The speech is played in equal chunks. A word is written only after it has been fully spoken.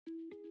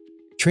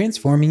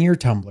Transforming your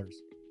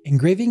tumblers,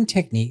 engraving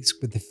techniques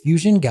with the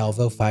Fusion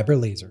Galvo fiber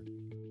laser.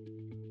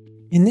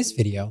 In this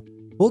video,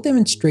 we'll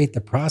demonstrate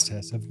the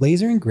process of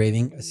laser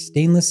engraving a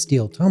stainless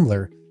steel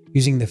tumbler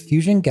using the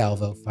Fusion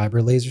Galvo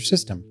fiber laser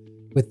system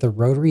with the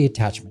Rotary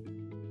Attachment.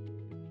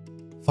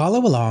 Follow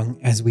along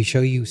as we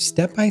show you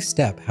step by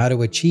step how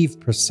to achieve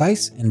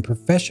precise and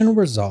professional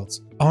results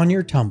on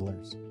your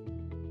tumblers.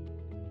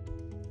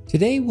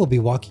 Today we'll be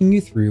walking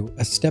you through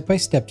a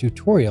step-by-step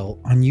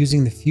tutorial on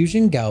using the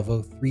Fusion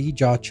Galvo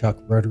 3-jaw chuck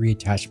rotary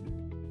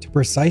attachment to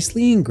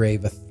precisely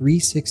engrave a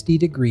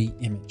 360-degree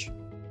image.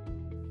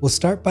 We'll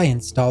start by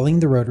installing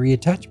the rotary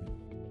attachment.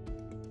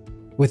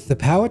 With the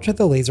power to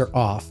the laser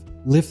off,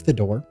 lift the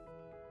door,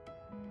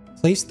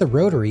 place the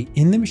rotary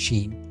in the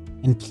machine,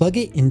 and plug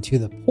it into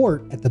the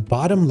port at the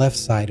bottom left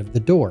side of the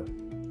door.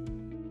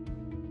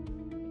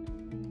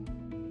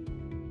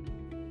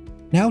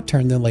 Now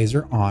turn the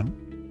laser on.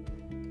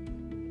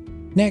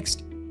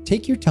 Next,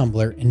 take your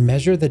tumbler and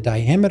measure the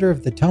diameter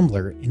of the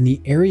tumbler in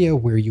the area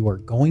where you are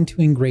going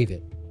to engrave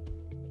it.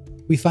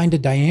 We find a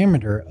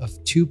diameter of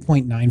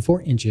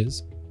 2.94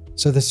 inches,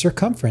 so the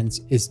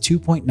circumference is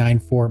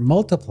 2.94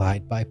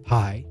 multiplied by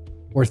pi,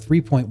 or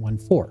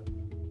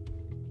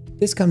 3.14.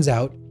 This comes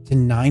out to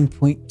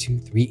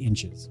 9.23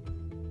 inches.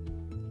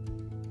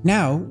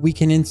 Now we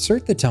can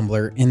insert the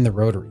tumbler in the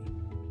rotary.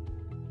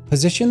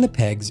 Position the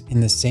pegs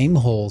in the same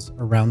holes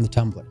around the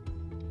tumbler.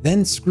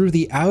 Then screw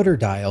the outer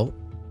dial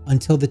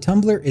until the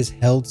tumbler is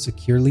held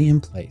securely in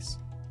place.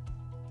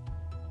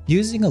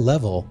 Using a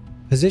level,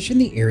 position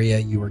the area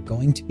you are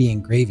going to be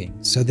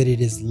engraving so that it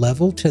is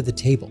level to the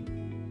table.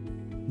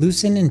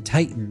 Loosen and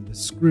tighten the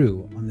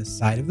screw on the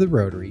side of the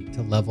rotary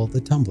to level the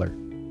tumbler.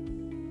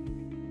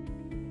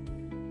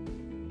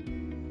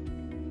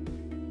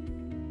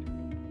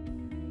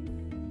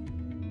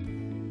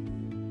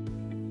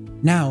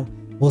 Now,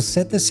 we'll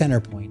set the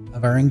center point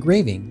of our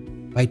engraving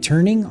by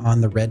turning on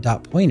the red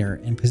dot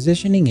pointer and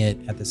positioning it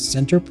at the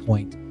center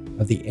point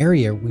of the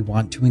area we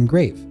want to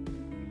engrave.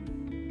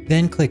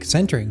 Then click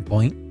Centering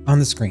Point on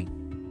the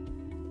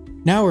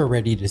screen. Now we're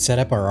ready to set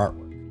up our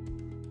artwork.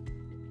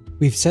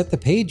 We've set the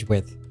page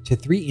width to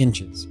 3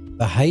 inches,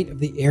 the height of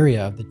the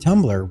area of the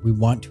tumbler we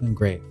want to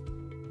engrave.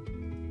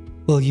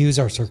 We'll use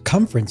our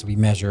circumference we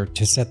measured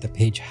to set the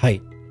page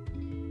height.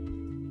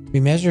 We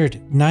measured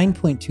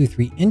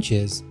 9.23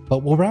 inches,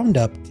 but we'll round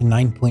up to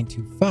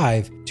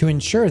 9.25 to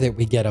ensure that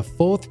we get a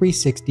full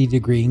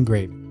 360-degree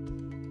engraving.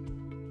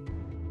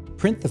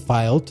 Print the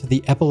file to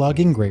the Epilog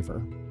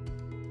engraver.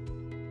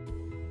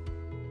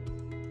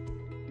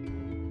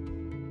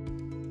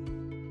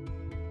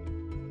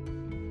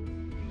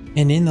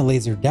 And in the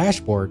laser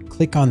dashboard,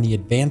 click on the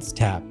Advanced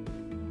tab.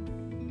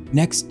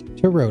 Next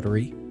to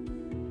Rotary,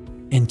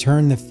 and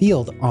turn the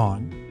field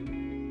on.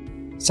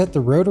 Set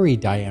the rotary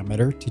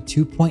diameter to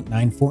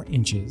 2.94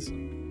 inches,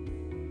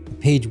 the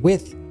page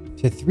width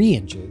to 3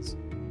 inches,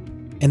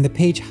 and the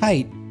page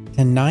height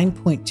to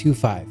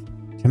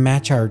 9.25 to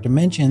match our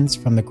dimensions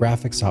from the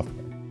graphic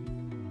software.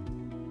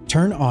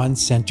 Turn on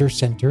Center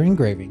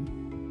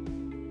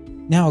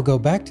Engraving. Now go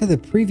back to the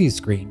preview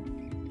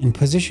screen and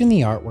position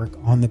the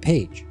artwork on the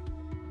page.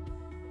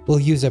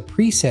 We'll use a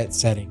preset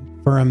setting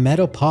for a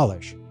metal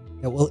polish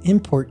that will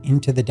import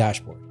into the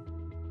dashboard.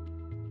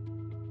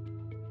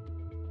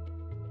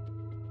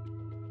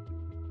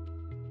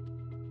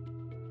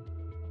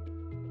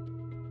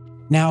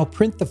 Now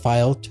print the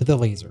file to the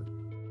laser.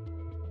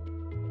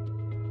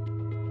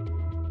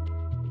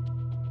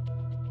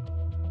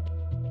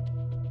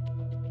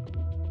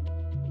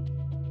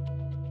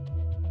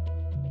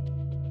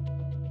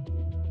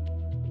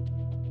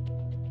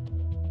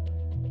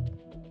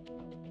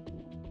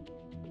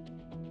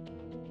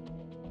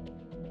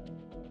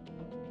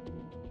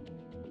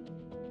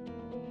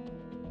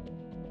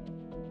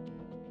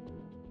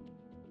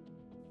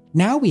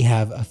 Now we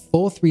have a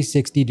full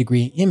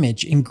 360-degree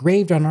image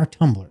engraved on our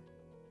tumbler.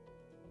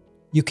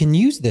 You can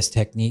use this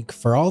technique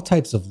for all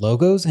types of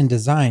logos and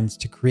designs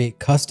to create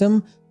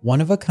custom,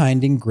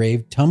 one-of-a-kind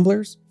engraved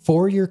tumblers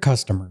for your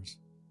customers.